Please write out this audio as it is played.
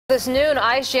This noon,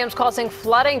 ice jams causing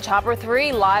flooding. Chopper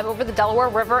 3 live over the Delaware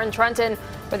River in Trenton,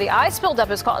 where the ice buildup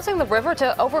is causing the river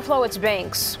to overflow its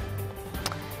banks.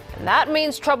 And that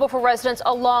means trouble for residents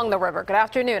along the river. Good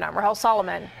afternoon. I'm Rahel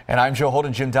Solomon. And I'm Joe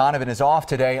Holden. Jim Donovan is off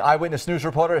today. Eyewitness News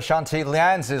reporter Chantee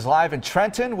Lans is live in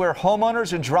Trenton, where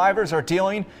homeowners and drivers are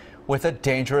dealing with a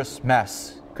dangerous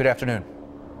mess. Good afternoon.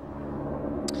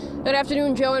 Good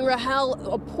afternoon, Joe and Rahel.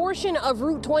 A portion of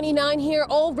Route 29 here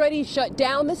already shut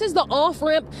down. This is the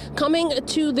off-ramp coming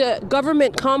to the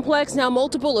government complex. Now,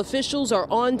 multiple officials are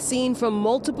on scene from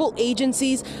multiple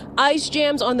agencies. Ice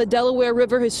jams on the Delaware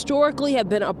River historically have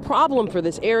been a problem for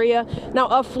this area. Now,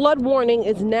 a flood warning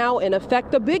is now in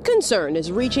effect. The big concern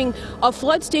is reaching a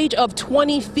flood stage of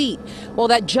 20 feet. Well,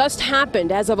 that just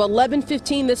happened as of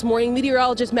 11:15 this morning.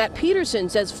 Meteorologist Matt Peterson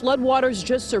says floodwaters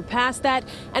just surpassed that,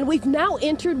 and we've now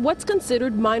entered what's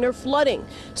considered minor flooding.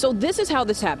 So this is how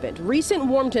this happened. Recent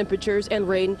warm temperatures and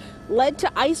rain led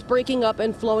to ice breaking up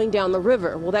and flowing down the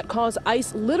river. Well, that caused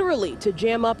ice literally to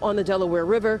jam up on the Delaware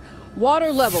River.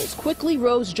 Water levels quickly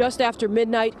rose just after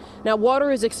midnight. Now, water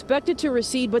is expected to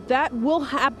recede, but that will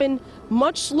happen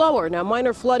much slower. Now,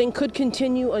 minor flooding could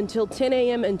continue until 10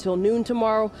 a.m. until noon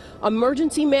tomorrow.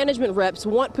 Emergency management reps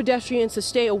want pedestrians to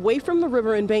stay away from the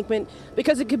river embankment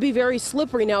because it could be very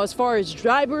slippery. Now, as far as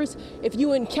drivers, if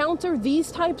you encounter these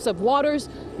types of waters,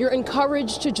 you're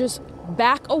encouraged to just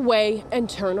back away and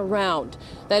turn around.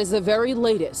 That is the very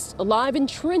latest. Live in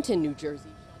Trenton, New Jersey.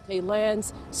 Chantee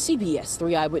Lans, CBS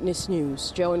 3 Eyewitness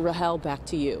News. Joe and Rahel, back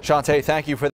to you. Chantee, thank you for